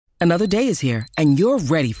Another day is here, and you're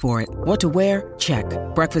ready for it. What to wear? Check.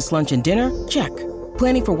 Breakfast, lunch, and dinner? Check.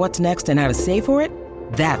 Planning for what's next and how to save for it?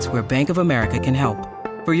 That's where Bank of America can help.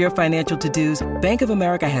 For your financial to-dos, Bank of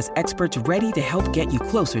America has experts ready to help get you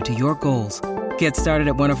closer to your goals. Get started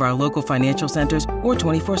at one of our local financial centers or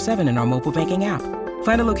 24/7 in our mobile banking app.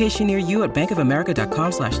 Find a location near you at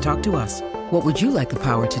bankofamerica.com/talktous. What would you like the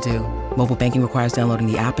power to do? Mobile banking requires downloading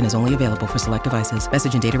the app and is only available for select devices.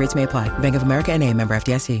 Message and data rates may apply. Bank of America N.A., member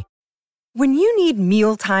FDIC. When you need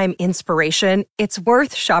mealtime inspiration, it's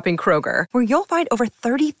worth shopping Kroger, where you'll find over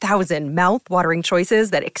 30,000 mouth-watering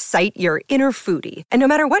choices that excite your inner foodie. And no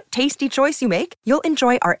matter what tasty choice you make, you'll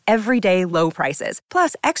enjoy our everyday low prices,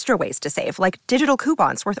 plus extra ways to save, like digital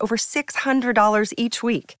coupons worth over $600 each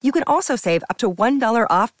week. You can also save up to $1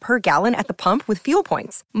 off per gallon at the pump with fuel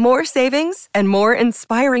points. More savings and more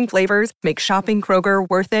inspiring flavors make shopping Kroger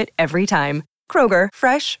worth it every time. Kroger,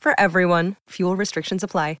 fresh for everyone. Fuel restrictions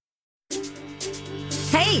apply.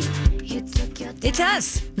 Hey, it's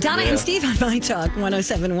us, Donna and Steve on My Talk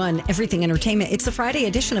 107.1, Everything Entertainment. It's the Friday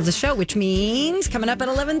edition of the show, which means coming up at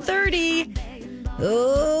 11:30.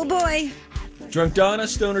 Oh, boy. Drunk Donna,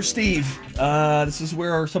 Stoner Steve. This is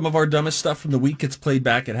where some of our dumbest stuff from the week gets played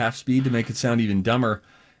back at half speed to make it sound even dumber.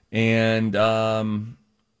 And I'm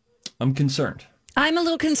concerned. I'm a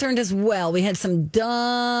little concerned as well. We had some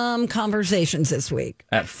dumb conversations this week.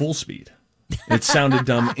 At full speed. It sounded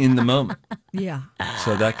dumb in the moment. Yeah.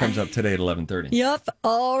 So that comes up today at 11:30. Yep,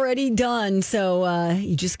 already done. So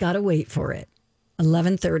you just got to wait for it.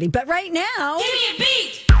 11:30. But right now... Give me a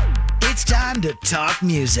beat! It's time to talk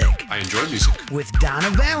music. I enjoy music. With Donna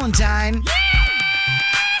Valentine.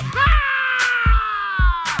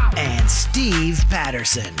 And Steve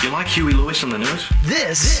Patterson. You like Huey Lewis on the news?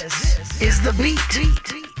 This is The Beat.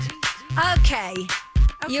 Okay.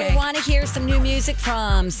 You want to hear some new music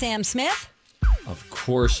from Sam Smith? Of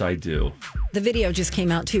course I do. The video just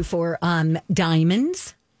came out, too, for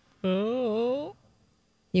Diamonds. Oh.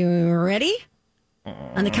 You ready?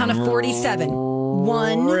 On the count of 47.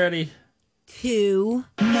 1. Ready. 2.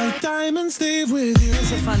 My diamonds stay with you.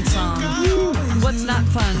 It's a fun song. What's not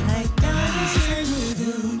fun?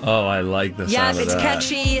 Oh, I like the Yeah, sound of it's that.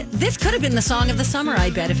 catchy. This could have been the song of the summer, I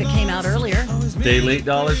bet, if it came out earlier. Day late,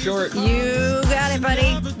 dollar short. You got it,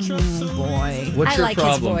 buddy. Oh, boy. What's I your like his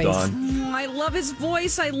problem, voice. Dawn? I love his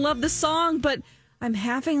voice. I love the song, but I'm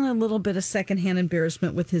having a little bit of secondhand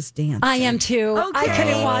embarrassment with his dance. I am, too. I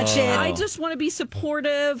couldn't watch it. I just want to be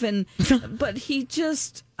supportive, but he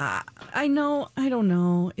just, I don't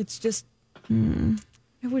know. It's just, I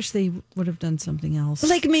wish they would have done something else.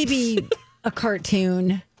 Like maybe a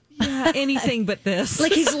cartoon. Yeah, anything but this.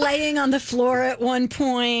 Like he's laying on the floor at one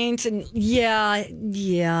point, and yeah.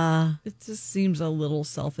 It just seems a little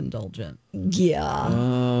self-indulgent. Yeah.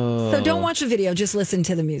 Oh. So don't watch the video, just listen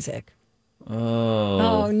to the music.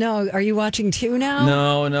 Oh. No. Are you watching too now?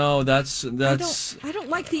 No, that's I don't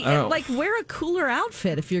like like wear a cooler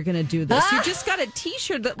outfit if you're going to do this. You just got a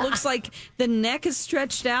t-shirt that looks like the neck is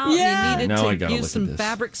stretched out. Yeah. You Now I needed gotta to look use at some this.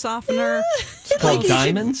 fabric softener. It's called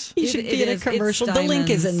Diamonds? He should be in a It's commercial. The link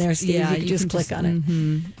is in there, Steve. Yeah, you can just click on it.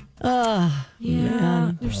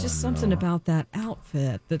 Yeah, there's just something about that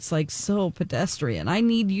outfit that's like so pedestrian. I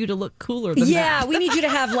need you to look cooler than Yeah, that. we need you to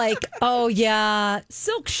have like,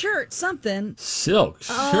 Silk shirt, something. Silk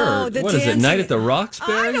shirt. the What is it? dancing- Night at the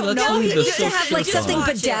Roxbury? I don't Let's know. leave you the need to silk have like shirt something on.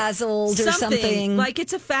 bedazzled or something. Like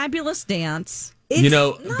it's a fabulous dance. You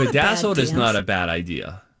know, It's not a bad bedazzled is dance. not a bad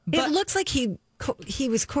idea It looks like he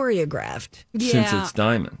was choreographed. since it's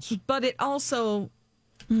diamonds. But it also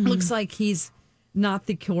looks like he's not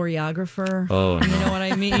the choreographer. Oh, no. You know what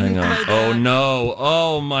I mean? Hang on. Like Oh, that. no.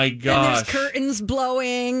 Oh, my And gosh. there's curtains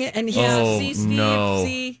blowing, and he's Oh, See, Steve? no.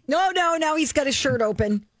 See? no. Now he's got his shirt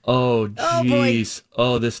open. Oh, Oh, boy. jeez.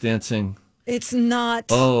 Oh, this dancing. It's not.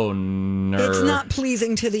 Oh, no. It's not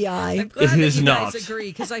pleasing to the eye. I'm glad It that is you not. guys agree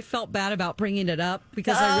because I felt bad about bringing it up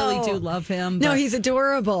because I really do love him. No, but- he's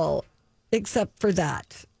adorable, except for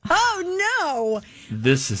that. Oh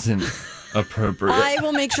This isn't appropriate. no! I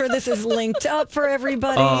will make sure this is linked up for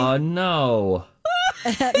everybody Oh, no.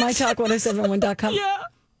 at mytalk1071.com. Yeah.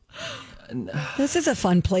 This is a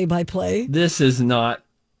fun play-by-play. This is not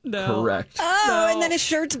No. correct. Oh, and then his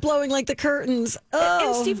shirt's blowing like the curtains. Oh,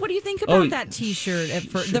 And Steve, what do you think about Oh, that T-shirt?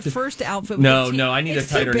 The first outfit. No, with the no, I need It's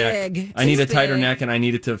a tighter too neck. big. I need a Too tighter big. neck, and I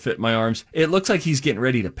need it to fit my arms. It looks like he's getting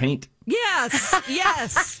ready to paint. Yes.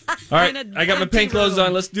 All right, In a I got my empty paint clothes room.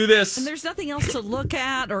 on. Let's do this. And there's nothing else to look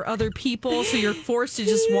at or other people, so you're forced to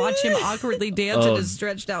just watch him awkwardly dance in his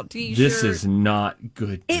stretched out T-shirt. This is not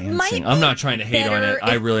good It might dancing. be I'm not trying to hate on better it.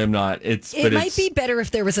 I if- really am not. it might be better if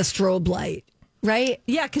there was a strobe light. right?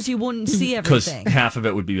 Yeah, because you wouldn't see Because everything. half of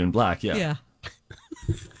it would be in black. Yeah. Yeah.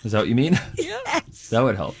 Is that what you mean? Yes. That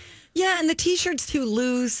would help. Yeah, and the T-shirt's too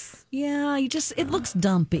loose. Yeah, it looks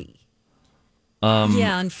dumpy.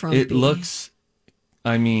 Yeah, and frumpy. It looks.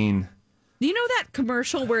 I mean. You know that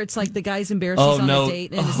commercial where it's like the guy's embarrassed Oh, he's on no. a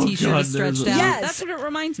date and his Oh, T-shirt God, is stretched there's out? Yes. That's what it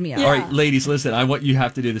reminds me of. Yeah. All right, ladies, listen. You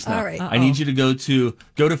have to do this now. All right. I need you to go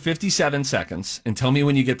to 57 seconds and tell me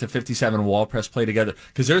when you get to 57. We'll all press play together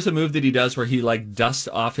because there's a move that he does where he like dusts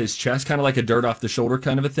off his chest, kind of like a dirt off the shoulder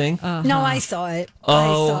kind of a thing. No, I saw it. Oh,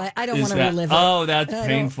 I saw it. I don't is want to that- relive it. Oh, that's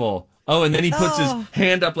painful. Oh, and then he puts his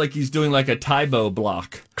hand up like he's doing like a Tybo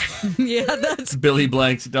block. Yeah, that's Billy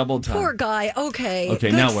Blank's double time. Poor guy. Okay. Okay,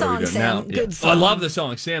 Good now what song, are we doing? Sam. Now, Good Oh, song. I love the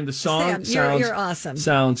song, Sam. The song Sam, you're sounds awesome.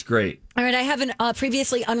 Sounds great. All right, I have a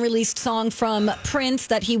previously unreleased song from Prince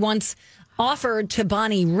that he once offered to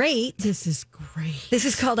Bonnie Raitt. this is great. This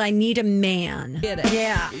is called "I Need a Man." Get it?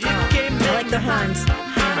 Yeah, I like the horns.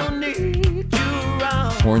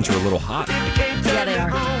 Horns are a little hot. Yeah, they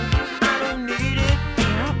are.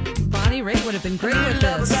 Bonnie Raitt would have been great with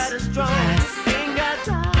this.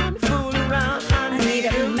 I need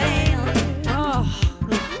a man. Oh,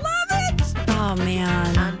 love it. Oh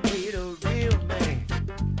man,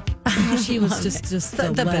 She was just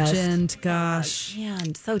the The best. legend. Gosh.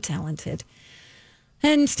 man, so talented.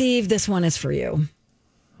 And Steve, this one is for you.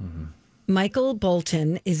 Michael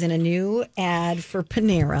Bolton is in a new ad for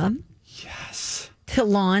Panera. Yes. To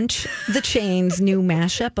launch the chain's new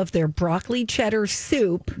mashup of their broccoli cheddar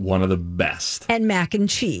soup One of the best. and mac and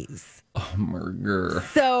cheese. Hamburger.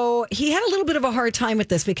 So he had a little bit of a hard time with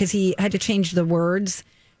this because he had to change the words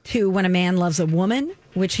to "When a Man Loves a Woman,"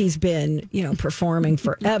 which he's been, performing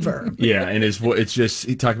forever. Yeah, and his voice, it's just,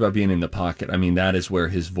 he talked about being in the pocket. I mean, that is where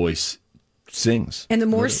his voice sings. And the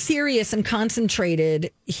more serious and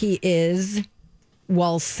concentrated he is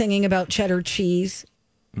while singing about cheddar cheese,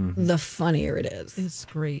 the funnier it is. It's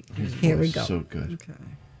great. Here we go. So good.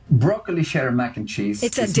 Broccoli cheddar mac and cheese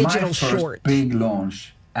It's a is digital my first short. big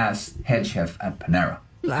launch as head chef at Panera.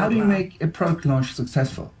 How do you make a product launch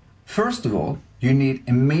successful? First of all, you need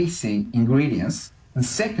amazing ingredients. And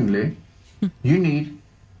secondly, you need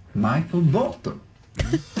Michael Bolton.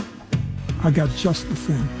 I got just the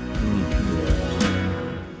thing.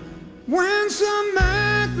 When some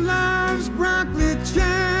man loves broccoli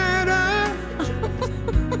cheddar,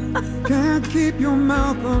 can't keep your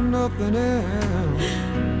mouth on nothing else.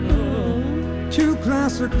 Two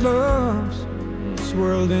classic loves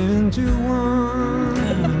swirled into one.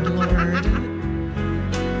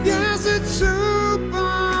 Yes, it's soup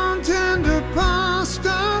on tender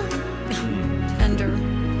pasta. Tender.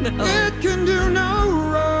 It can do no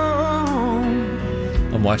wrong.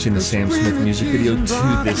 I'm watching the Sam Smith music video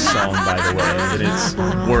to this song, by the way, and it's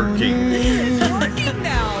working. Working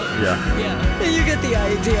now. Yeah. You get the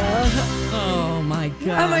idea. Oh my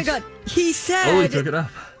god. Oh my God. He said. Oh, he took it up.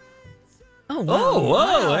 Oh, wow. Oh,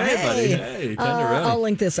 whoa. Wow. Hey, buddy. Hey, tenderoni. I'll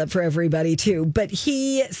link this up for everybody too. But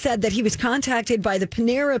he said that he was contacted by the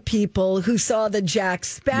Panera people who saw the Jack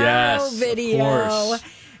Sparrow Yes, of video. course.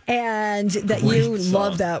 And that Great you song.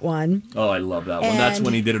 love that one. Oh, I love that one. That's And-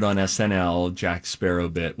 when he did it on SNL, Jack Sparrow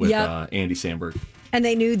bit with Yep. Andy Samberg. And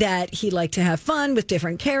they knew that he liked to have fun with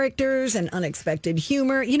different characters and unexpected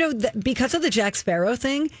humor. Because of the Jack Sparrow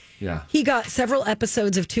thing, Yeah. he got several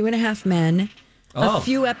episodes of 2.5 Men, Oh. a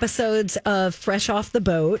few episodes of Fresh Off the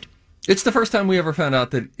Boat. It's the first time we ever found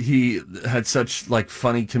out that he had such like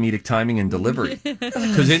funny comedic timing and delivery.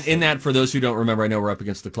 Because in that, for those who don't remember, I know we're up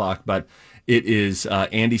against the clock, but it is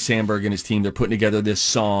Andy Samberg and his team. They're putting together this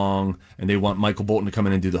song, and they want Michael Bolton to come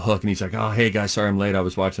in and do the hook. And he's like, "Oh, hey guys, sorry I'm late. I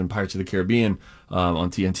was watching Pirates of the Caribbean on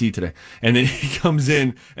TNT today." And then he comes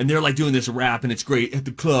in, and they're like doing this rap, and it's great at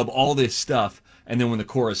the club, all this stuff. And then when the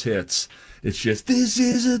chorus hits, it's just, "This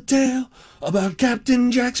is a tale about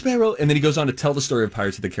Captain Jack Sparrow." And then he goes on to tell the story of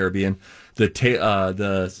Pirates of the Caribbean.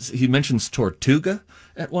 He mentions Tortuga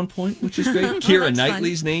at one point, which is great. Keira that's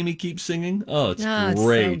Knightley's name he keeps singing. Oh, it's It's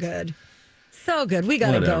great. so good. So good. We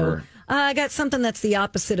got to go. Whatever. I got something that's the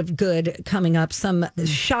opposite of good coming up. Some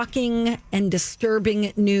shocking and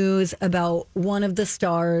disturbing news about one of the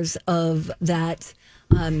stars of that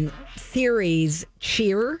series,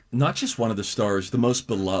 Cheer. Not just one of the stars, the most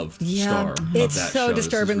beloved star of It's that so show. This is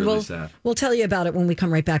disturbing. really sad. We'll tell you about it when we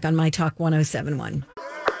come right back on My Talk 1071.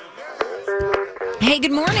 Hey,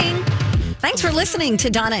 good morning. Thanks for listening to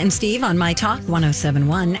Donna and Steve on My Talk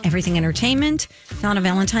 1071, Everything Entertainment. Donna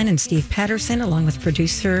Valentine and Steve Patterson, along with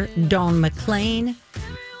producer Dawn McLean.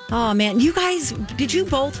 Oh, man. You guys, did you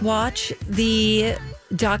both watch the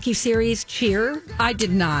docuseries Cheer? I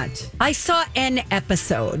did not. I saw an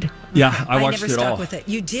episode. Yeah, I watched never it stuck all. with it.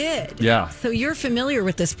 You did? Yeah. So you're familiar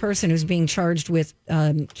with this person who's being charged with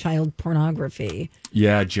child pornography.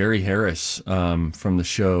 Yeah, Jerry Harris from the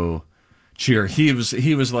show Cheer. He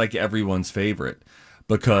was like everyone's favorite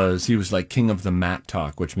because he was like king of the mat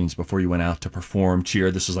talk, which means before you went out to perform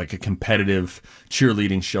cheer. This was like a competitive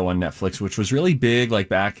cheerleading show on Netflix, which was really big, like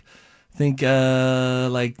back, I think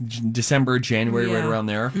like December, January, right around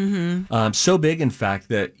there. Mm-hmm. So big, in fact,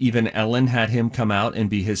 that even Ellen had him come out and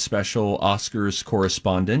be his special Oscars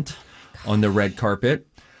correspondent on the red carpet.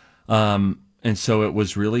 And so it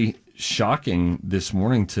was really shocking this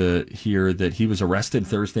morning to hear that he was arrested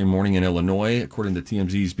Thursday morning in Illinois. According to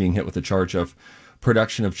TMZ, he's being hit with a charge of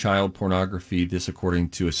production of child pornography. This, according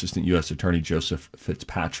to Assistant U.S. Attorney Joseph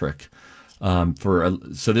Fitzpatrick. So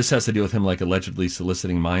this has to do with him like allegedly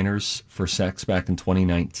soliciting minors for sex back in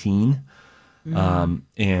 2019. And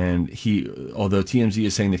although TMZ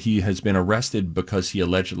is saying that he has been arrested because he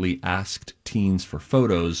allegedly asked teens for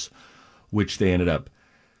photos, which they ended up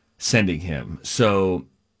sending him. So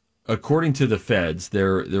according to the feds,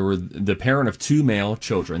 there were the parent of two male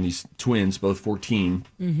children, these twins, both 14.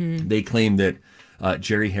 Mm-hmm. They claimed that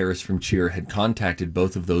Jerry Harris from Cheer had contacted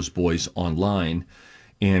both of those boys online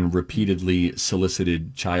and repeatedly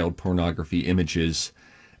solicited child pornography images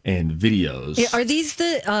and videos. Are these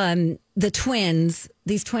the twins?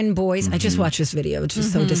 These twin boys? Mm-hmm. I just watched this video. It's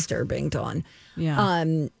just so disturbing, Dawn. Yeah.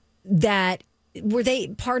 That were they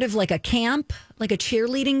part of like a camp, like a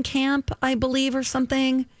cheerleading camp, I believe, or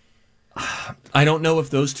something? I don't know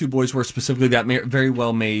if those two boys were specifically that. Very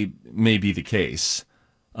well may be the case.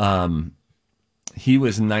 He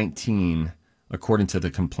was 19. According to the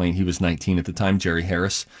complaint, he was 19 at the time, Jerry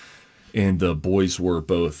Harris, and the boys were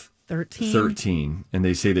both 13. And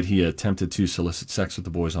they say that he attempted to solicit sex with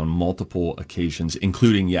the boys on multiple occasions,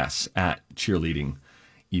 including, yes, at cheerleading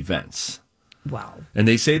events. Wow. And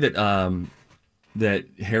they say that that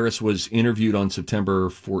Harris was interviewed on September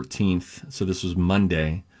 14th, so this was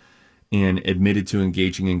Monday, and admitted to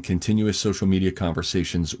engaging in continuous social media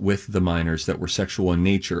conversations with the minors that were sexual in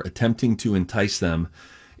nature, attempting to entice them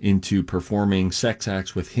into performing sex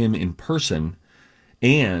acts with him in person,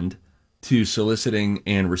 and to soliciting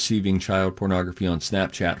and receiving child pornography on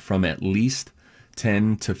Snapchat from at least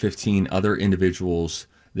 10 to 15 other individuals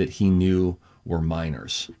that he knew were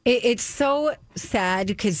minors. It's so sad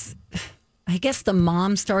because I guess the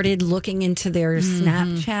mom started looking into their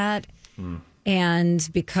Snapchat, and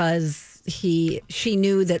because she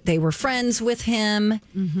knew that they were friends with him,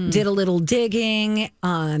 did a little digging,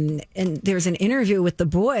 and there's an interview with the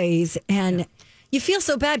boys, and you feel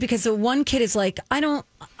so bad because the one kid is like,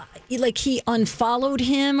 he unfollowed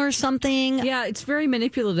him or something. Yeah, it's very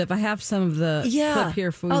manipulative. I have some of the clip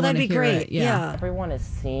here for you. Oh, that'd be great. It. Yeah. Everyone is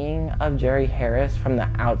seeing of Jerry Harris from the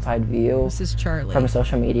outside view. This is Charlie. From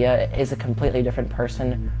social media is a completely different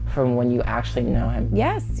person from when you actually know him.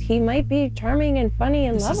 Yes, he might be charming and funny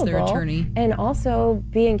and lovable. This is their attorney. And also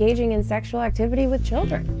be engaging in sexual activity with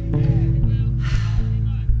children.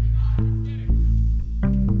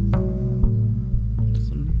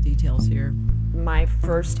 Details here. My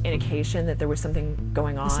first indication that there was something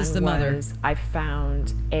going on was I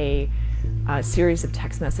found a series of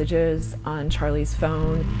text messages on Charlie's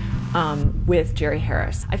phone with Jerry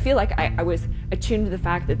Harris. I feel like I was attuned to the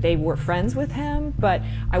fact that they were friends with him, but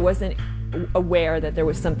I wasn't aware that there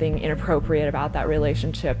was something inappropriate about that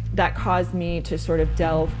relationship. That caused me to sort of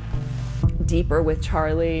delve deeper with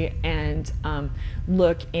Charlie and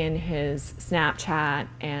look in his Snapchat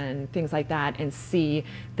and things like that and see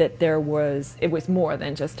that it was more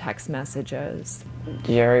than just text messages.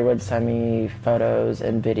 Jerry would send me photos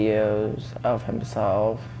and videos of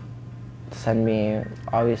himself, send me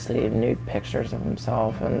obviously nude pictures of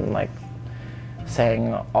himself, and like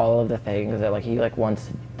saying all of the things that he wants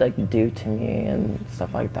to do to me and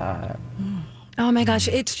stuff like that. Oh my gosh,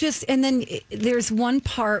 it's just, and then there's one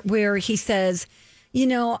part where he says,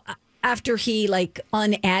 after he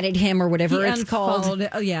unadded him or whatever it's called.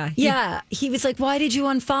 Oh yeah. He was like, why did you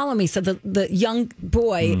unfollow me? So the young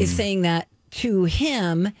boy is saying that to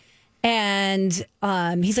him. And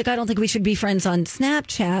he's like, I don't think we should be friends on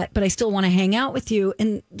Snapchat, but I still want to hang out with you.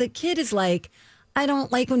 And the kid is like, I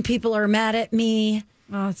don't like when people are mad at me.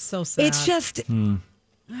 Oh, it's so sad. It's just, oh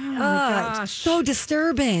my gosh, it's so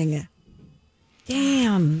disturbing.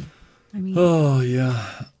 Damn. I mean, oh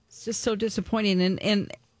yeah, it's just so disappointing.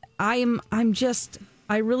 And I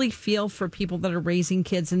really feel for people that are raising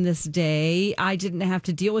kids in this day. I didn't have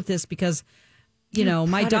to deal with this because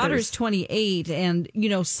my daughter's 28 and,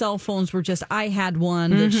 cell phones were just, I had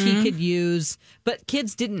one that she could use, but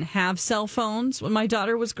kids didn't have cell phones when my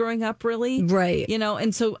daughter was growing up, really. Right.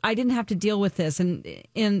 And so I didn't have to deal with this. And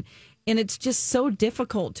it's just so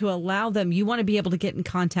difficult to allow them. You want to be able to get in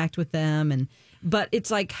contact with them. But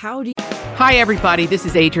it's like, how do you... Hi, everybody. This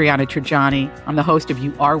is Adriana Trajani. I'm the host of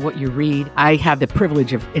You Are What You Read. I have the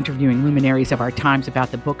privilege of interviewing luminaries of our times about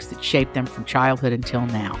the books that shaped them from childhood until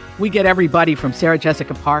now. We get everybody from Sarah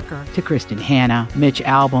Jessica Parker to Kristen Hanna, Mitch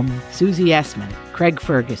Albom, Susie Essman, Craig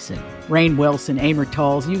Ferguson, Rainn Wilson, Amor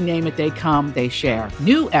Tolls, you name it, they come, they share.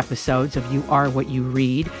 New episodes of You Are What You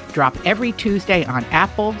Read drop every Tuesday on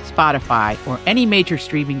Apple, Spotify, or any major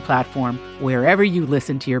streaming platform wherever you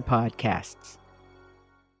listen to your podcasts.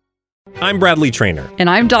 I'm Bradley Trainer. And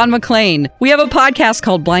I'm Don McClain. We have a podcast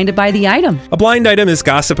called Blinded by the Item. A blind item is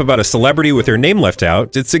gossip about a celebrity with their name left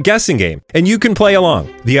out. It's a guessing game, and you can play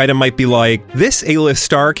along. The item might be like, this A-list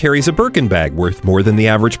star carries a Birkin bag worth more than the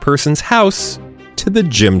average person's house to the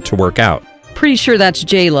gym to work out. Pretty sure that's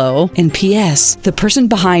J-Lo. And P.S. the person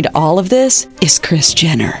behind all of this is Kris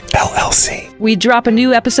Jenner, LLC. We drop a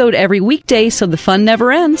new episode every weekday so the fun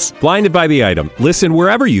never ends. Blinded by the Item. Listen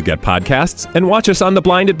wherever you get podcasts and watch us on the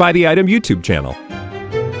Blinded by the Item YouTube channel.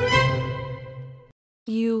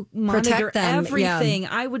 You monitor everything.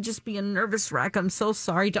 I would just be a nervous wreck. I'm so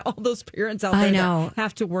sorry to all those parents out there that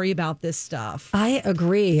have to worry about this stuff. I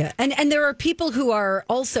agree. And there are people who are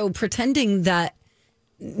also pretending that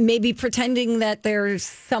there's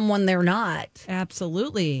someone they're not.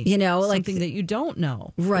 Absolutely. Something that you don't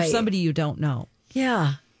know. Right. Or somebody you don't know.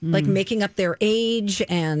 Yeah. Like making up their age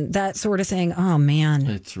and that sort of thing. Oh, man.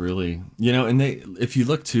 It's really, and if you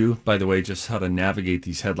look too, by the way, just how to navigate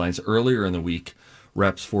these headlines earlier in the week,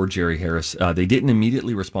 reps for Jerry Harris, they didn't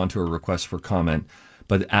immediately respond to a request for comment.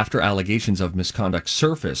 But after allegations of misconduct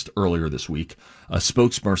surfaced earlier this week, a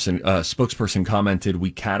spokesperson commented, "We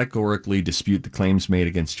categorically dispute the claims made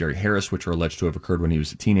against Jerry Harris, which are alleged to have occurred when he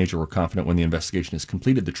was a teenager. We're confident when the investigation is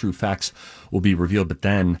completed, the true facts will be revealed." But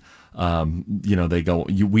then, they go,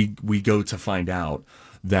 we go to find out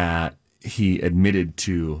that he admitted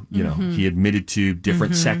to, he admitted to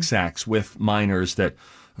different sex acts with minors that,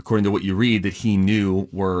 according to what you read, that he knew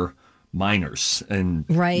were minors. And,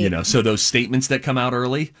 so those statements that come out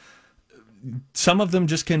early, some of them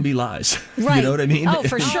just can be lies. Right. You know what I mean? Oh,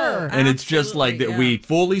 for sure. And it's just like that we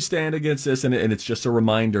fully stand against this. And it's just a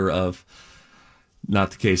reminder of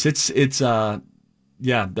not the case. That's a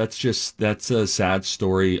sad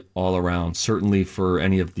story all around. Certainly for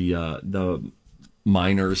any of the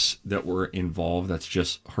minors that were involved, that's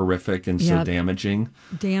just horrific and so damaging.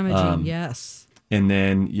 Yes. And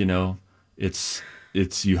then,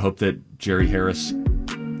 it's you hope that Jerry Harris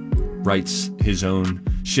writes his own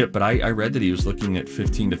ship. But I read that he was looking at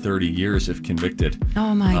 15 to 30 years if convicted.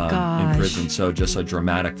 Oh, my gosh. In prison. So just a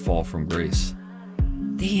dramatic fall from grace.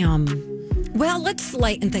 Damn. Well, let's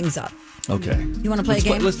lighten things up. Okay. You want to play a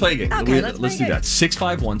game? Let's play a game. Okay, let's do that.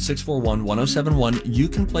 651-641-1071. You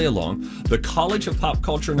can play along. The College of Pop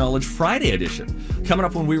Culture Knowledge Friday edition. Coming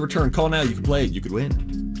up when we return. Call now. You can play it. You could win.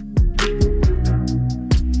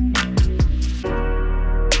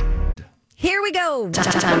 Here we go.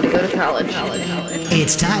 Time to go to college.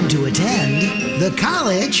 It's time to attend the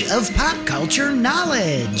College of Pop Culture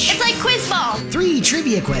Knowledge. It's like quiz ball. 3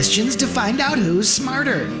 trivia questions to find out who's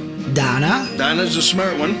smarter. Donna? Donna's a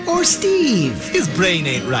smart one. Or Steve? His brain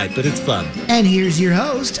ain't right, but it's fun. And here's your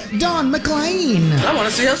host, Don McClain. I want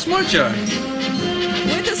to see how smart you are.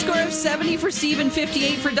 With a score of 70 for Steve and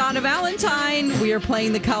 58 for Donna Valentine, we are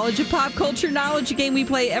playing the College of Pop Culture Knowledge, a game we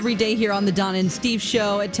play every day here on the Donna and Steve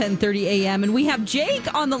Show at 10:30 a.m. And we have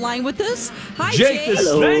Jake on the line with us. Hi, Jake.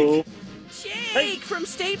 Hello. Jake from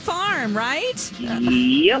State Farm, right?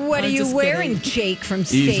 Yep. What are you wearing, Jake from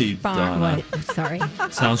State Easy, Farm? Donna. What? Sorry.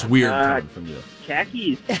 Sounds weird coming from you.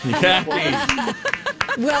 Khakis. Khakis.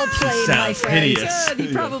 Well played, my friend. Hideous. Good.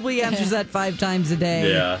 He probably answers that 5 times a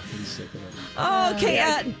day. Yeah. He's sick of it.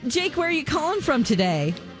 Okay, Jake, where are you calling from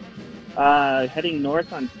today? Heading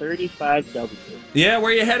north on 35W. Yeah,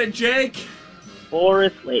 where you headed, Jake?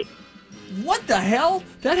 Forest Lake. What the hell?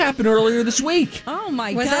 That happened earlier this week. Oh,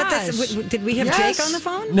 my Was gosh. that did we have Yes. Jake on the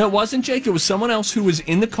phone? No, it wasn't Jake. It was someone else who was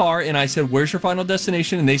in the car, and I said, "Where's your final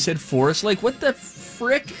destination?" And they said, "Forest Lake." What the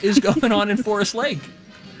frick is going on in Forest Lake?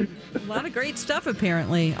 A lot of great stuff,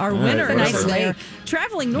 apparently. Our All winner right, is there.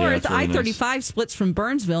 Traveling north, Yeah, it's really I-35 splits from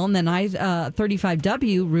Burnsville, and then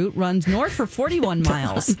I-35W route runs north for 41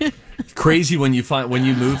 miles. Crazy when you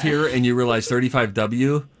move here and you realize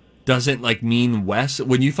 35W doesn't like mean west.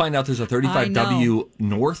 When you find out there's a 35W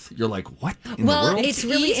north, you're like, what in the world? It's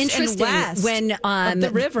really interesting when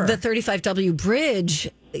the river, the 35W bridge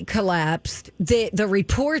collapsed. The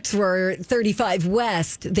reports were 35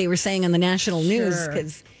 west. They were saying on the national news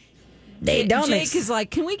because they don't. Jake is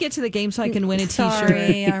like, can we get to the game so I can win a Sorry.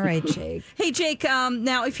 T-shirt? All right, Jake. Hey, Jake.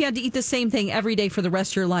 Now, if you had to eat the same thing every day for the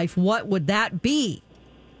rest of your life, what would that be?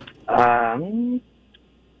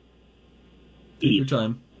 Take your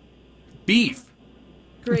time. Beef.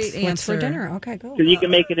 Great answer. What's for dinner? Okay, go. Because you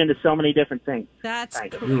can make it into so many different things. That's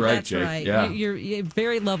correct. You're right, That's Jake. right. Yeah. You're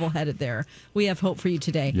very level-headed there. We have hope for you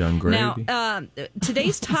today. Young gravy. Now,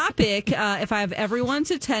 today's topic, if I have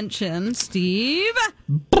everyone's attention, Steve.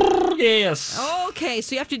 Yes. Okay,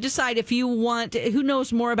 so you have to decide if you want, who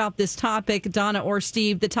knows more about this topic, Donna or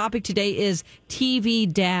Steve. The topic today is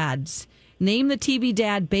TV dads. Name the TV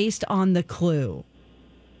dad based on the clue.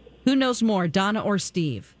 Who knows more, Donna or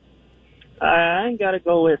Steve? I got to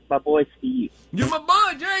go with my boy Steve. You're my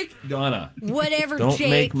boy, Jake. Donna. Whatever, Don't Jake.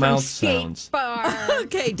 make mouth Skate sounds. Bar.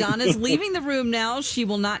 Okay, Donna's leaving the room now. She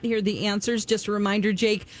will not hear the answers. Just a reminder,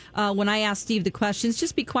 Jake, when I ask Steve the questions,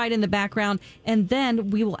 just be quiet in the background, and then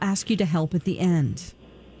we will ask you to help at the end.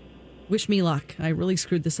 Wish me luck. I really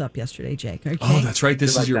screwed this up yesterday, Jake. Okay? Oh, that's right.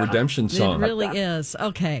 This is your redemption song. It really is.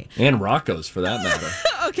 Okay. And Rocco's, for that matter.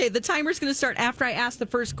 Okay, the timer's going to start after I ask the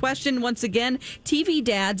first question. Once again, TV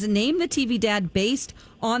dads. Name the TV dad based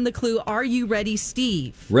on the clue. Are you ready,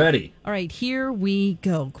 Steve? Ready. All right, here we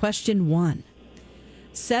go. Question 1.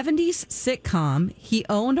 70s sitcom. He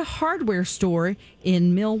owned a hardware store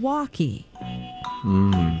in Milwaukee.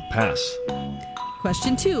 Pass.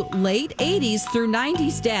 Question 2. Late 80s through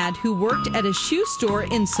 90s dad who worked at a shoe store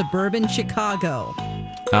in suburban Chicago.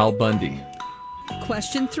 Al Bundy.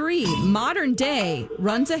 Question 3. Modern day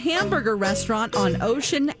runs a hamburger restaurant on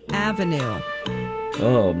Ocean Avenue.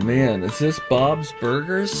 Oh, man. Is this Bob's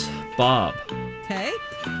Burgers? Bob. Okay.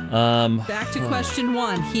 Back to question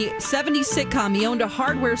 1. 70s sitcom. He owned a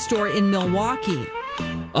hardware store in Milwaukee.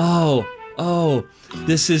 Oh.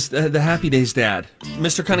 This is the Happy Days dad.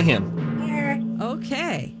 Mr. Cunningham.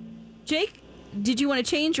 Okay. Jake, did you want to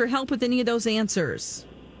change or help with any of those answers?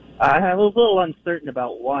 I'm a little uncertain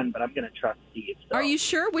about one, but I'm going to trust Steve. So. Are you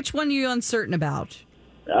sure? Which one are you uncertain about?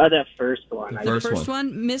 That first one. The first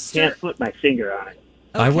one, Mr. Can't put my finger on it.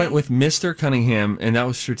 Okay. I went with Mr. Cunningham, and that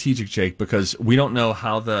was strategic, Jake, because we don't know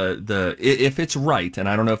how if it's right, and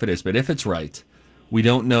I don't know if it is, but if it's right, we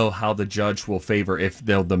don't know how the judge will favor if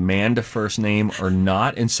they'll demand a first name or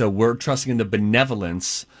not, and so we're trusting in the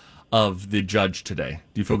benevolence of the judge today.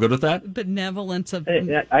 Do you feel good with that? Benevolence of...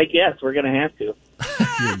 I guess we're going to have to.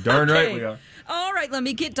 You're darn right we are. All right, let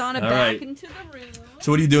me get Donna All back right. into the room.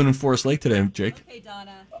 So what are you doing in Forest Lake today, Jake? Okay,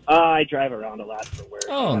 Donna. I drive around a lot for work.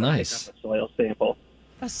 Oh, I nice. pick up a soil sample.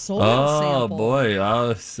 A soil Oh, sample. boy.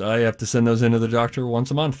 I have to send those into the doctor once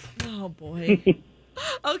a month. Oh, boy.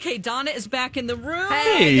 Okay, Donna is back in the room.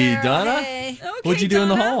 Hey, girl, Donna. hey. Okay, What'd you do in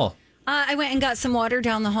the Donna. hall? I went and got some water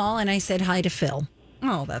down the hall, and I said hi to Phil.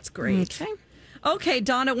 Oh, that's great. Okay. Okay,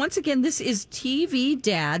 Donna, once again, this is TV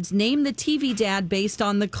dads. Name the TV dad based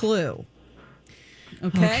on the clue.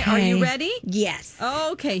 Okay, are you ready? Yes.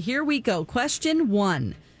 Okay, here we go. Question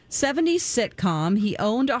 1. 70s sitcom. He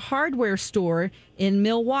owned a hardware store in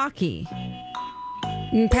Milwaukee.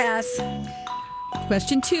 Pass.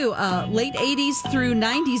 Question 2. Late 80s through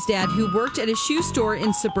 90s dad who worked at a shoe store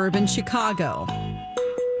in suburban Chicago.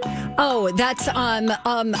 Oh, that's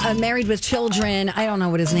Married with Children. I don't know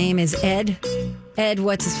what his name is. Ed,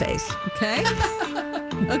 what's his face? Okay.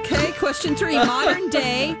 Okay, question 3. Modern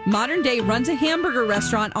day runs a hamburger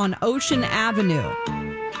restaurant on Ocean Avenue.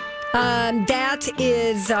 That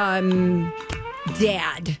is Dad.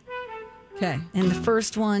 Okay. And the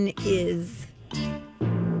first one is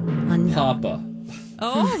Papa.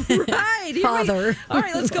 Oh, right. Here Father. All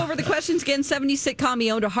right, let's go over the questions again. 70s sitcom. He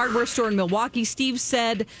owned a hardware store in Milwaukee. Steve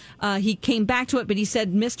said he came back to it, but he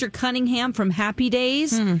said Mr. Cunningham from Happy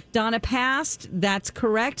Days. Donna passed. That's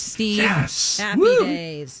correct, Steve. Yes. Happy Woo.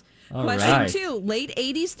 Days. All Question right. 2. Late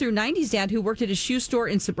 80s through 90s dad who worked at a shoe store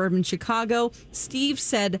in suburban Chicago. Steve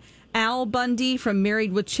said Al Bundy from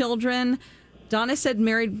Married with Children. Donna said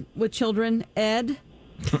Married with Children. Ed.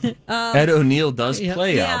 Ed O'Neill does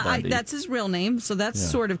play Al Yeah, Bundy. that's his real name, so that's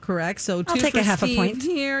sort of correct. So I'll 2 take for a half a Steve point.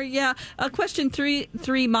 here. Yeah. Question 3.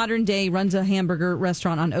 Modern day runs a hamburger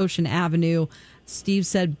restaurant on Ocean Avenue. Steve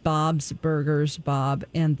said Bob's Burgers, Bob,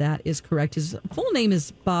 and that is correct. His full name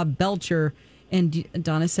is Bob Belcher, and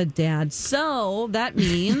Donna said Dad. So that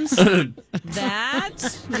means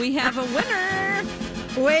that we have a winner.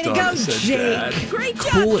 Way to Donna go, said Jake. Dad. Great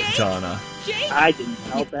job, Cool it, Jake. Donna. Jake. I didn't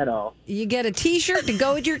help at all. You get a T-shirt to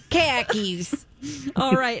go with your khakis.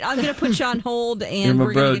 All right, I'm going to put you on hold, You're and my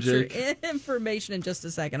we're going bro, to get your information in just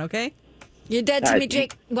a second, okay? You're dead to me,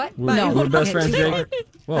 Jake. What? We're best friends, Jake.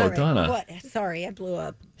 Whoa, All right. Donna. What? Sorry, I blew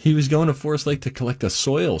up. He was going to Forest Lake to collect a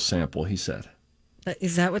soil sample, he said.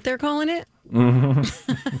 Is that what they're calling it?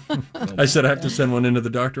 Mm-hmm. I said I have to send one into the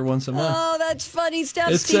doctor once a month. Oh, that's funny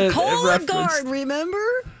stuff. It's Steve a Cologuard, reference. remember?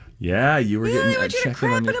 Yeah, you were I getting want you to checking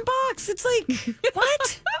crap on in your... a box. It's like,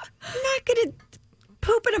 what? I'm not going to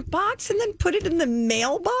poop in a box and then put it in the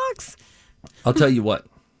mailbox? I'll tell you what.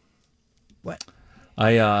 What?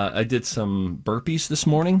 I did some burpees this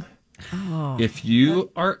morning. Oh. If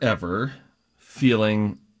you are ever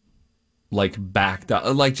feeling like backed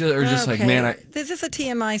up, like just like, man, This is a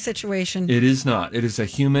TMI situation. it is not. It is a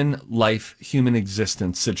human life, human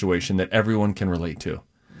existence situation that everyone can relate to.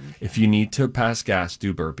 If you need to pass gas,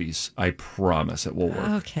 do burpees. I promise it will work.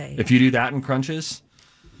 Okay. If you do that in crunches,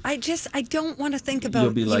 I don't want to think about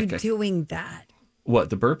You'll be like you doing that. what,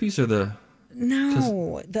 the burpees or the...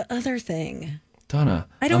 No, the other thing. Donna,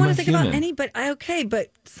 I don't I'm want a to think human. about any, but okay, but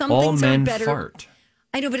some All things men are better. fart.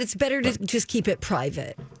 I know, but it's better to just keep it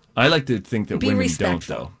private. I like to think that Be women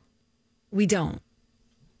respectful. don't, though. We don't.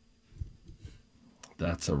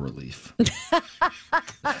 That's a relief.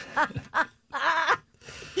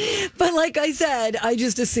 But like I said, I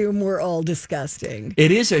just assume we're all disgusting.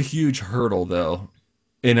 It is a huge hurdle, though,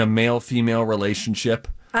 in a male-female relationship.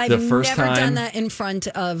 I've the first never time done that in front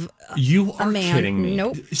of you a are man. kidding me.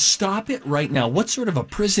 Nope. Stop it right now. What sort of a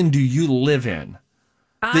prison do you live in?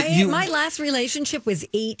 My last relationship was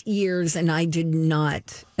 8 years, and I did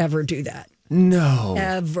not ever do that. No.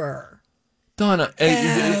 Ever. Donna,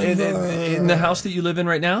 in the house that you live in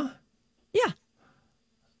right now? Yeah.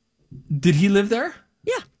 Did he live there?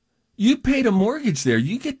 Yeah. You paid a mortgage there.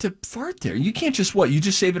 You get to fart there. You can't just, you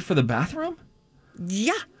just save it for the bathroom?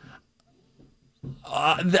 Yeah.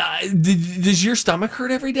 Does your stomach hurt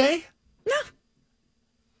every day? No.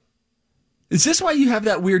 Is this why you have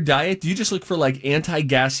that weird diet? Do you just look for like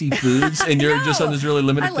anti-gassy foods and you're just on this really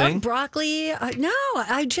limited thing? I love broccoli. No,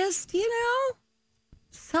 I just,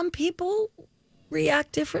 some people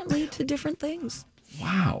react differently to different things.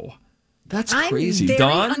 Wow. That's I'm crazy. very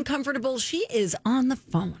Dawn? uncomfortable. She is on the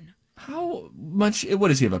phone. How much, what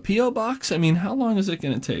does he have, a P.O. box? I mean, how long is it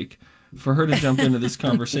going to take for her to jump into this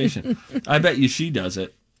conversation? I bet you she does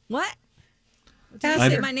it. What? Did you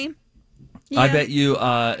say my name? I bet you,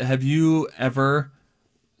 have you ever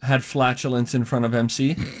had flatulence in front of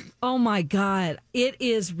MC? Oh my God. It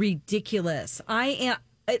is ridiculous. I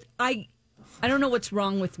don't know what's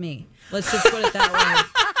wrong with me. Let's just put it that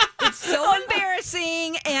way. It's so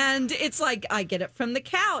embarrassing. And it's like, I get it from the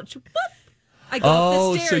couch. Whoop. I go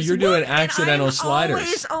up the stairs. So you're doing whoop, accidental and sliders.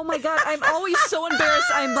 Always, oh my God, I'm always so embarrassed.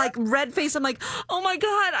 I'm like red faced. I'm like, oh my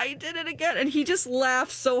God, I did it again. And he just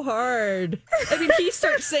laughs so hard. I mean, he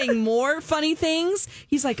starts saying more funny things.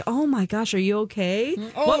 He's like, oh my gosh, are you okay?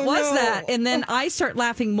 What was that? And then I start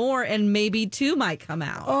laughing more and maybe two might come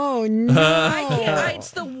out. Oh no. I can't,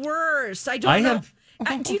 it's the worst. I don't know.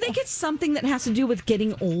 Do you think it's something that has to do with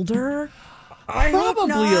getting older?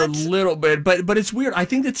 Probably a little bit, but it's weird. I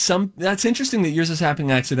think that's interesting that yours is happening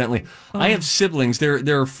accidentally. I have siblings.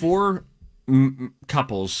 There are four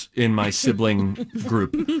couples in my sibling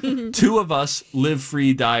group. Two of us live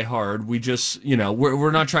free, die hard. We just,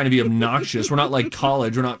 we're not trying to be obnoxious. We're not like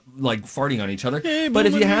college. We're not like farting on each other. But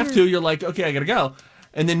if you have to, you're like, okay, I gotta go.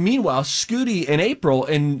 And then meanwhile, Scooty and April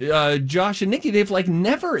and Josh and Nikki, they've like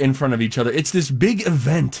never in front of each other. It's this big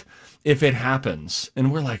event if it happens.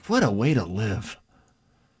 And we're like, what a way to live.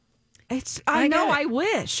 I know. I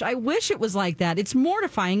wish it was like that. It's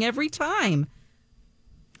mortifying every time.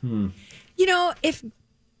 If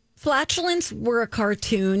flatulence were a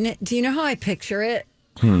cartoon, do you know how I picture it?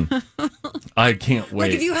 I can't wait.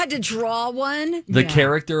 Like if you had to draw one. The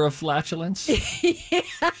character of flatulence?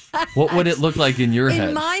 What would it look like in your head?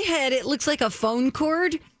 In my head, it looks like a phone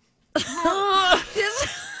cord.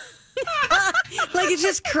 Like it's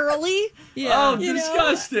just curly. Yeah. Oh,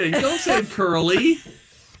 disgusting. Don't say curly.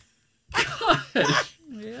 Gosh.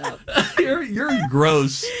 Yeah. You're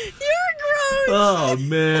gross. You're gross. Oh,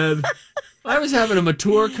 man. I was having a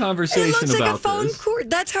mature conversation about this. It looks like a phone cord.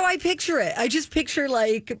 That's how I picture it. I just picture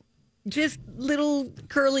like just little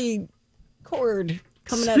curly cord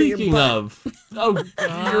coming out of your butt.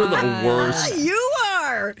 You're the worst. You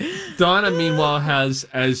are. Donna, meanwhile, has,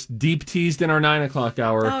 as deep teased in our 9 o'clock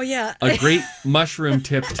hour, a great mushroom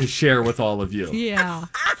tip to share with all of you. Yeah.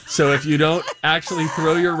 So if you don't actually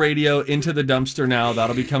throw your radio into the dumpster now,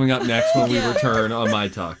 that'll be coming up next when we return on My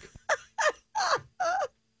Talk.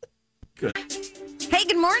 Good. Hey,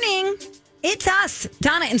 good morning. It's us,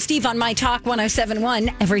 Donna and Steve on My Talk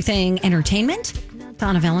 1071, Everything Entertainment.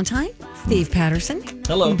 Donna Valentine, Steve Patterson.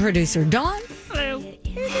 Hello. And producer Dawn. Hello.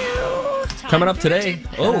 Coming up today.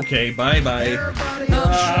 Okay, bye-bye.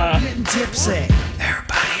 Getting tipsy.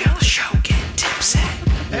 Everybody on the show getting tipsy.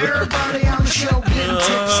 Everybody on the show getting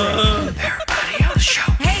tipsy. Everybody on the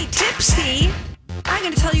show. Hey, Tipsy. I'm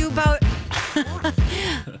going to tell you about...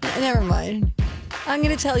 Never mind. I'm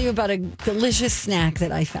going to tell you about a delicious snack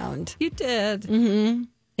that I found. You did. Mm-hmm.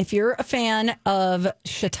 If you're a fan of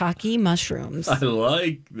shiitake mushrooms, I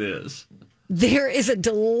like this. there is a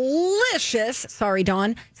delicious, sorry,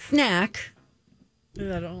 Dawn, snack. I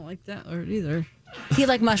don't like that word either. Do you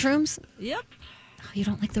like mushrooms? Yep. Oh, you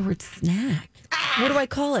don't like the word snack. What do I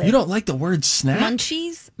call it? You don't like the word snack?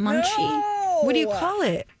 Munchies? Munchie? No. What do you call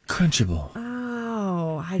it? Crunchable.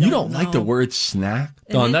 Oh, I don't You don't know. like the word snack?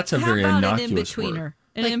 Dawn, that's a very innocuous word.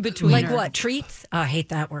 An Like- in-betweener. Like what? Treats? Oh, I hate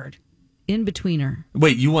that word. In-betweener.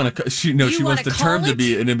 Wait, you want to... She wants wanna the call term to it?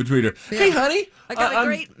 be an in-betweener. Yeah. Hey, honey. I got a I'm-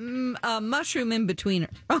 great mushroom in-betweener.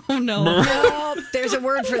 Oh, no. No, there's a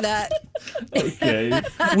word for that. Okay.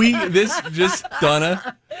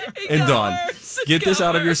 Donna and Dawn, get this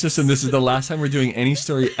out of your system. This is the last time we're doing any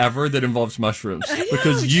story ever that involves mushrooms.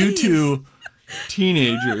 Because you two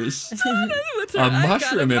teenagers, a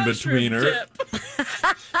mushroom in-betweener.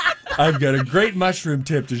 I've got a great mushroom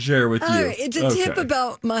tip to share with you. All right, it's a tip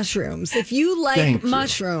about mushrooms. If you like Thank you.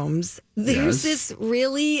 mushrooms, there's this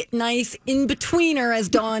really nice in-betweener, as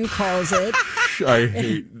Dawn calls it. I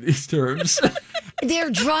hate these terms.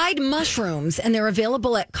 They're dried mushrooms, and they're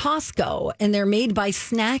available at Costco, and they're made by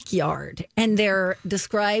Snack Yard, and they're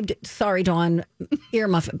described, sorry, Dawn, ear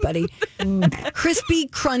muffin, buddy, crispy,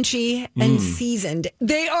 crunchy, and seasoned.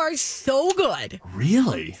 They are so good.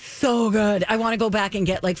 Really? So good. I want to go back and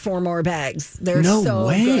get like 4 more bags. They're No so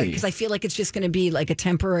way. good because I feel like it's just going to be like a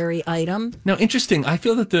temporary item. Now, interesting. I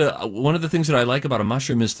feel that one of the things that I like about a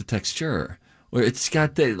mushroom is the texture. Where it's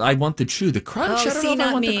got I want the chew, the crunch. Oh, I don't see, know if I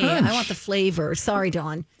not want me. the crunch. I want the flavor. Sorry,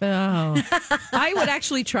 Dawn. Oh. I would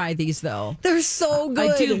actually try these, though. They're so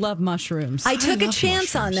good. I do love mushrooms. I took a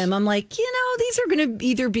chance on them. I'm like, these are going to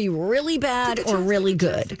either be really bad or really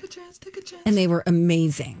good. Take a chance. And they were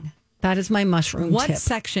amazing. That is my mushroom What tip.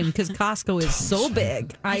 section? Because Costco is so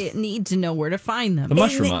big. I need to know where to find them. The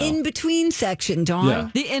mushroom in the aisle. in-between section, Dawn. Yeah.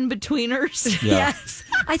 The in-betweeners. Yeah. Yes.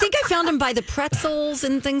 I think I found them by the pretzels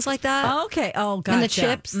and things like that. Okay. Oh, gotcha. And the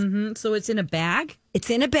chips. Mm-hmm. So it's in a bag? It's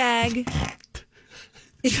in a bag.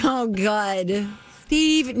 Oh, God.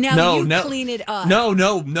 Steve, now you clean it up. No.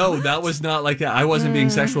 That was not like that. I wasn't being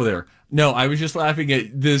sexual there. No, I was just laughing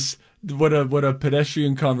at this. What a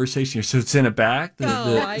pedestrian conversation here. So it's in a bag?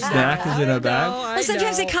 The snack is in a bag? Well,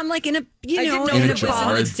 sometimes they come like in a, I didn't know in if a it was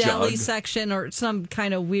jar. in the deli jug. section or some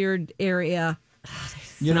kind of weird area.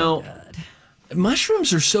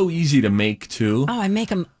 Mushrooms are so easy to make too. Oh, I make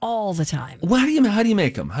them all the time. How do you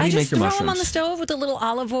make them? How do you make your mushrooms? I just throw them on the stove with a little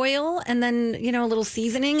olive oil and then, a little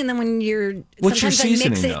seasoning. And then when What's your sometimes I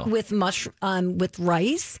mix seasoning, it though? with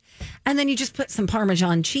rice. And then you just put some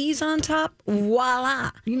Parmesan cheese on top.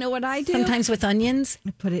 Voila. You know what I do? Sometimes with onions.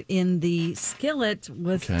 I put it in the skillet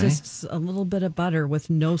with Okay. just a little bit of butter with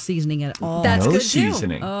no seasoning at all. That's no good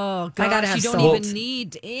seasoning. Oh, I gotta gosh, have you don't salt. even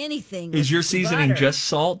need anything. Is with your seasoning butter. just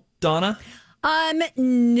salt, Donna?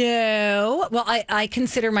 No. Well, I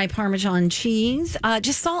consider my Parmesan cheese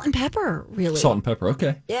just salt and pepper, really. Salt and pepper,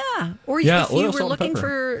 okay. Yeah. Or Yeah, if oil, you were salt, and looking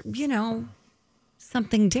pepper. for,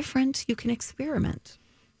 something different, you can experiment.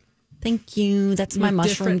 Thank you. That's my With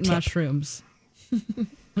mushroom different tip. mushrooms.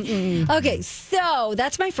 Okay, so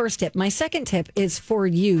that's my first tip. My second tip is for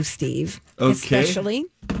you, Steve. Okay. Especially.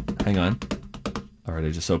 Hang on. All right, I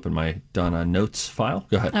just opened my Donna notes file.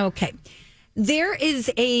 Go ahead. Okay. There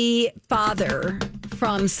is a father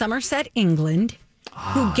from Somerset, England,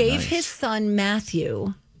 who gave his son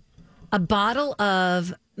Matthew a bottle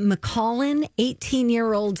of Macallan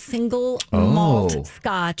 18-year-old single malt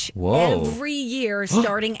scotch every year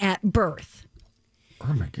starting at birth.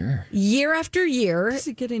 Oh, my God. Year after year. Does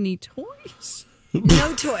he get any toys?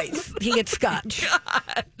 No toys. He gets scotch.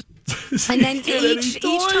 And then each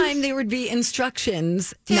time there would be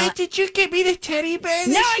instructions. Dad, did you get me the teddy bear?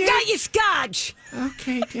 No, I got you scotch.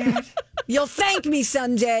 Okay, Dad. You'll thank me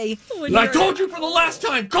someday. I told you for the last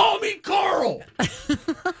time, call me Carl.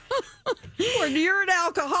 When you're an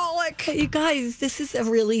alcoholic. You guys, this is a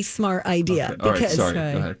really smart idea. Okay. All right, because sorry. Go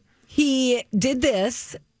ahead. he did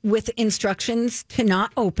this with instructions to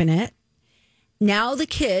not open it. Now the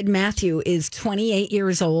kid, Matthew, is 28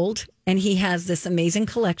 years old, and he has this amazing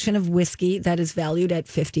collection of whiskey that is valued at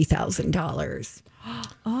 $50,000.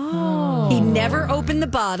 Oh. He never opened the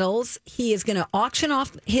bottles. He is going to auction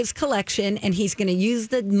off his collection, and he's going to use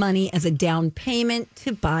the money as a down payment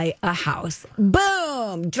to buy a house.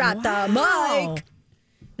 Boom! Drop the mic.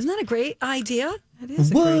 Isn't that a great idea? That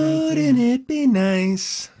is a great idea. Wouldn't it be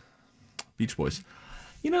nice? Beach Boys.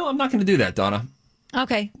 I'm not going to do that, Donna.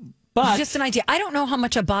 Okay. But just an idea. I don't know how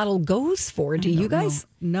much a bottle goes for. Do you guys?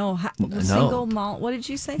 No. Single malt. What did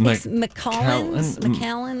you say? It's Macallan's.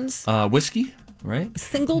 Whiskey, right?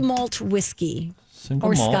 Single malt whiskey.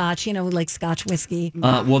 Single malt. Scotch, like Scotch whiskey.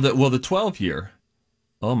 Well, the 12 year.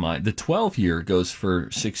 Oh my! The 12 year goes for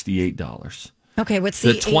 $68. Okay, what's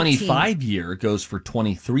the 25 year goes for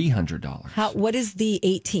 $2,300. What is the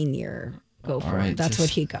 18 year go for? All right, That's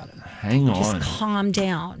what he got. Hang on. Just calm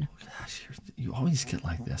down. You always get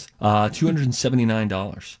like this.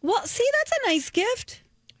 $279. Well, see, that's a nice gift.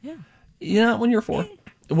 Yeah. When you're 4.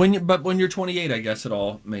 When you're 28, I guess it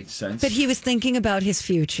all makes sense. But he was thinking about his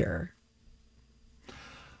future.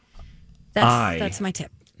 That's my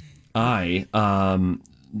tip. Not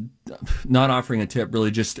offering a tip,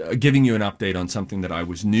 really just giving you an update on something that I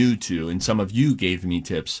was new to, and some of you gave me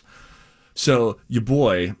tips. So your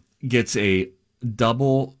boy gets a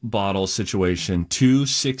double bottle situation, 2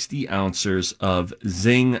 60-ounces of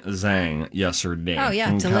Zing Zang yesterday. Oh,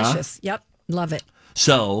 yeah, delicious. Yep, love it.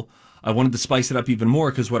 So I wanted to spice it up even more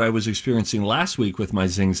because what I was experiencing last week with my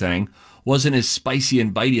Zing Zang wasn't as spicy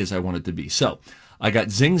and bitey as I wanted to be. So I got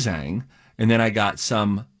Zing Zang, and then I got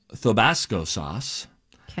some Tabasco sauce.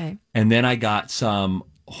 Okay. And then I got some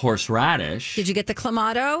horseradish. Did you get the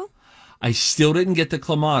Clamato? I still didn't get the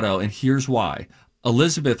Clamato, and here's why.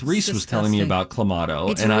 Elizabeth Reese was telling me about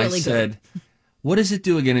Clamato, and I said, what does it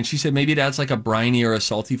do again? And she said, maybe it adds like a briny or a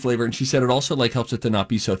salty flavor. And she said it also helps it to not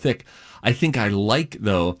be so thick. I think I like,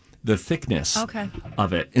 though, the thickness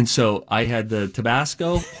of it. And so I had the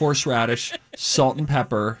Tabasco, horseradish, salt and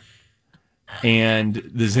pepper, and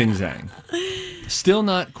the Zing Zang. Still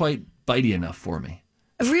not quite bitey enough for me.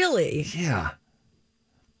 Really? Yeah.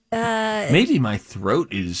 Maybe my throat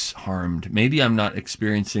is harmed. Maybe I'm not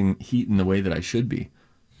experiencing heat in the way that I should be.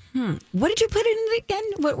 What did you put in it again?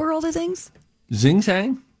 What were all the things? Zing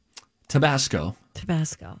Zang, Tabasco,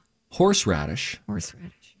 horseradish,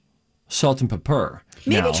 salt and pepper.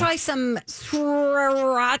 Maybe try some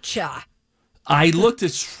sriracha. I looked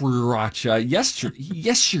at sriracha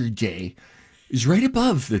yesterday. It was right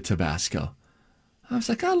above the Tabasco. I was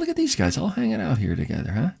like, oh, look at these guys all hanging out here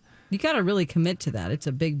together, huh? You got to really commit to that. It's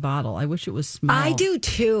a big bottle. I wish it was small. I do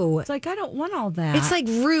too. It's like, I don't want all that. It's like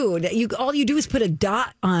rude. All you do is put a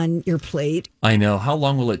dot on your plate. I know. How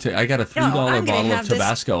long will it take? I got a $3 bottle of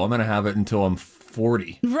Tabasco. I'm going to have it until I'm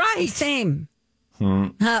 40. Right. Same.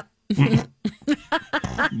 Oh,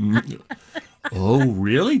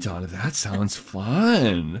 really, Donna? That sounds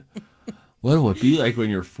fun. What will it be like when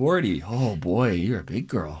you're 40? Oh, boy, you're a big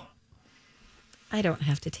girl. I don't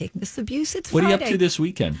have to take this abuse. It's What Friday. are you up to this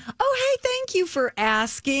weekend? Oh, hey, thank you for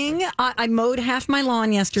asking. I mowed half my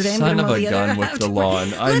lawn yesterday. Son of a the gun other with half the lawn.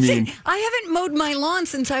 Listen, I haven't mowed my lawn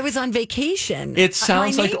since I was on vacation. It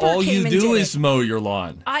sounds My like neighbor all you came and do did is it. mow your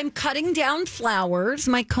lawn. I'm cutting down flowers.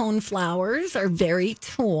 My cone flowers are very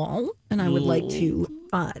tall, and I would like to,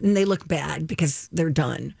 and they look bad because they're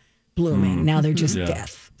done blooming. Now they're just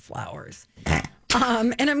death flowers.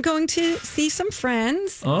 And I'm going to see some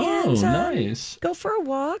friends. Oh, and, nice. Go for a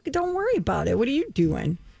walk. Don't worry about it. What are you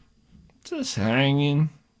doing? Just hanging.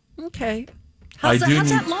 Okay. How's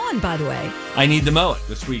that lawn, by the way? I need to mow it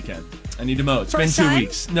this weekend. I need to mow it. It's First been 2 time?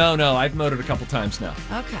 weeks. No, I've mowed it a couple times now.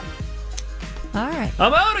 Okay. All right.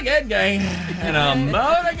 I'm out again, gang. And I'm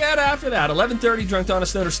out again after that. 11:30, Drunk Donna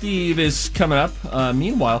Stoner Steve is coming up.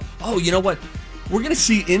 Meanwhile, you know what? We're going to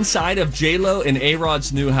see inside of J-Lo and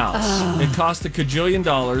A-Rod's new house. It cost $1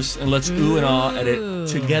 kajillion, and let's ooh and ah at it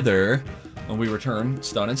together when we return.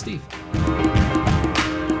 It's Don and Steve.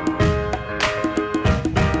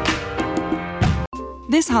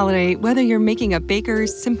 This holiday, whether you're making a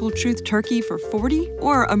Baker's Simple Truth turkey for 40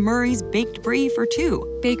 or a Murray's Baked Brie for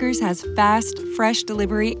 2, Baker's has fast, fresh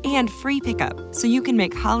delivery and free pickup, so you can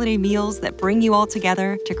make holiday meals that bring you all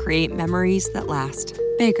together to create memories that last.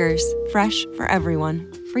 Baker's, fresh for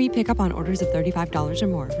everyone. Free pickup on orders of $35 or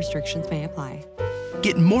more. Restrictions may apply.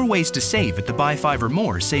 Get more ways to save at the Buy 5 or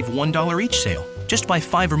More Save $1 each sale. Just buy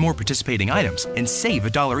 5 or more participating items and save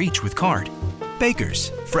 $1 each with card.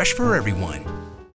 Baker's, fresh for everyone.